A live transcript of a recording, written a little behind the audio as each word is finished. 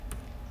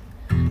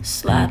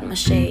Slide my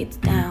shades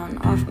down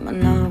off my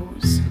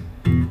nose.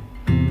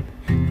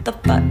 The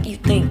fuck you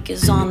think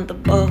is on the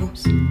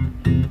Bose?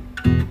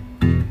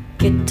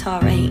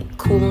 Guitar ain't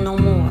cool no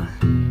more.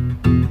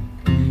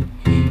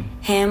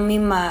 Hand me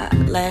my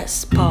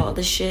Les Paul,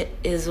 this shit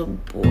is a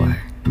bore.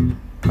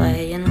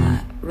 Playing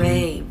like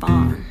Ray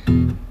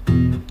Vaughan.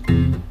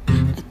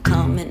 I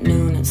come at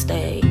noon and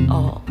stay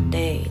all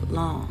day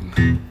long.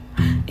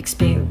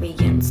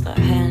 Experience like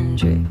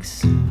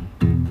Hendrix.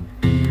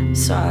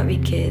 Sorry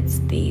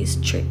kids, these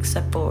tricks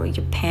are for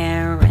your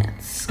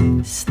parents.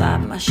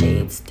 Slide my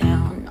shades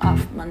down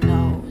off my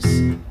nose.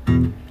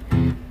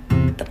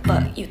 The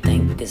fuck you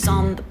think is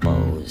on the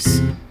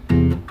Bose?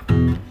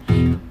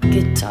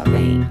 Guitar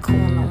ain't cool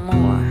no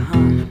more,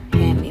 huh?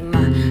 Hand me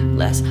my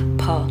Les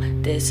Paul,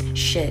 this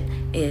shit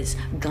is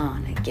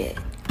gonna get.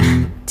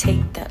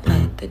 Take that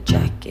leather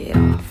jacket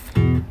off,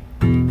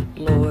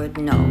 Lord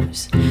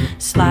knows.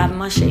 Slide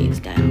my shades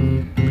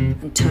down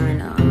and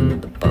turn on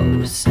the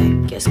Bose. I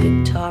guess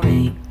guitar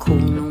ain't cool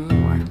no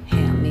more.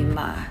 Hand me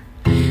my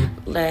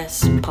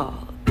Les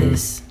Paul,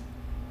 this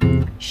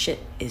shit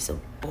is a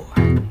bore.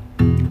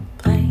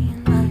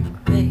 Playing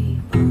like Ray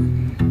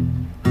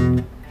Vaughan.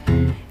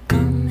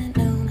 Come at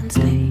noon and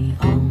stay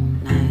all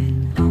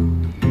night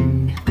long.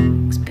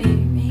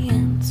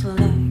 Experience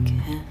like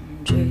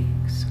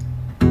Hendrix.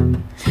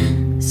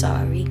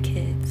 Sorry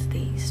kids,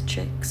 these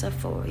tricks are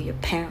for your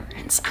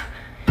parents.